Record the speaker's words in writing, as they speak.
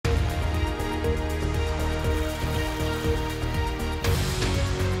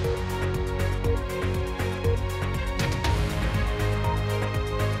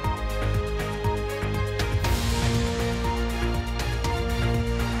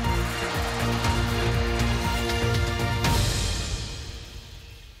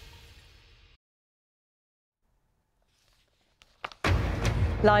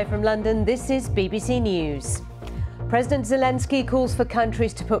Live from London, this is BBC News. President Zelensky calls for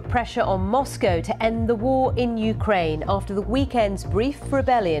countries to put pressure on Moscow to end the war in Ukraine after the weekend's brief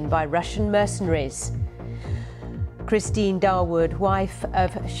rebellion by Russian mercenaries. Christine Darwood, wife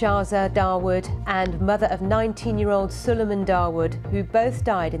of Shahza Darwood and mother of 19-year-old Suleiman Darwood, who both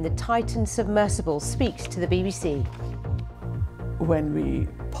died in the Titan submersible, speaks to the BBC. When we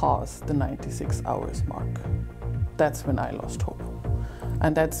passed the 96 hours mark, that's when I lost hope.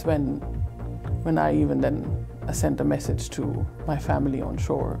 And that's when I even then sent a message to my family on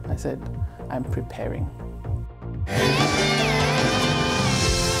shore. I said, I'm preparing.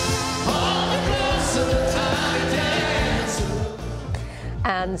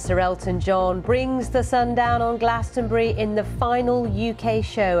 And Sir Elton John brings the sun down on Glastonbury in the final UK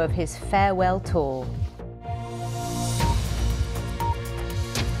show of his farewell tour.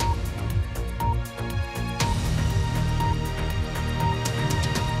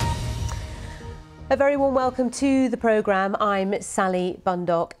 A very warm welcome to the programme. I'm Sally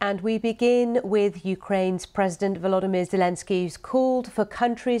Bundock, and we begin with Ukraine's President Volodymyr Zelensky, who's called for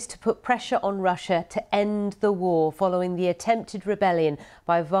countries to put pressure on Russia to end the war following the attempted rebellion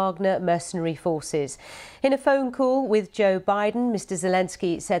by Wagner mercenary forces. In a phone call with Joe Biden, Mr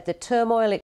Zelensky said the turmoil